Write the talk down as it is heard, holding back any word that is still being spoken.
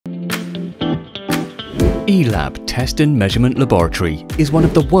ELAB Test and Measurement Laboratory is one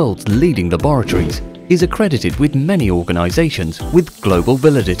of the world's leading laboratories, is accredited with many organizations with global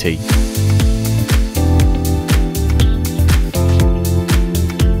validity.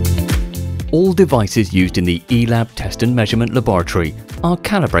 All devices used in the ELAB Test and Measurement Laboratory are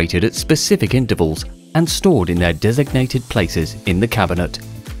calibrated at specific intervals and stored in their designated places in the cabinet.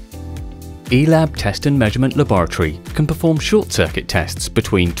 ELAB Test and Measurement Laboratory can perform short-circuit tests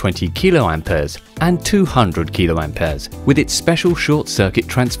between 20 kA and 200 kA with its special short-circuit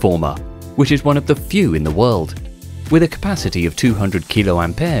transformer, which is one of the few in the world, with a capacity of 200 kA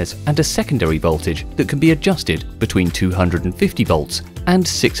and a secondary voltage that can be adjusted between 250 volts and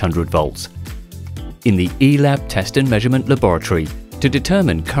 600 volts. In the ELAB Test and Measurement Laboratory, to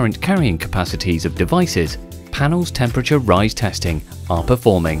determine current carrying capacities of devices, panels temperature rise testing are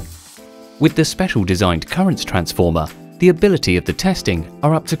performing. With the special designed currents transformer, the ability of the testing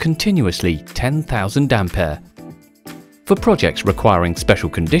are up to continuously 10,000 ampere. For projects requiring special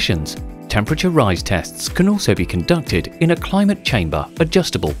conditions, temperature rise tests can also be conducted in a climate chamber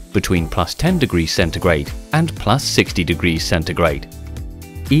adjustable between +10 degrees centigrade and +60 degrees centigrade.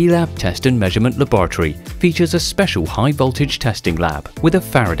 ELAB Test and Measurement Laboratory features a special high voltage testing lab with a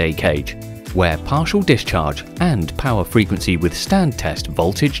Faraday cage, where partial discharge and power frequency withstand test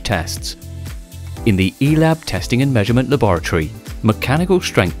voltage tests. In the ELAB Testing and Measurement Laboratory, mechanical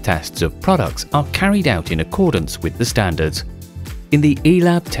strength tests of products are carried out in accordance with the standards. In the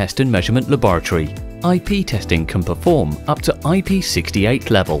ELAB Test and Measurement Laboratory, IP testing can perform up to IP68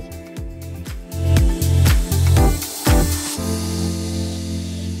 level.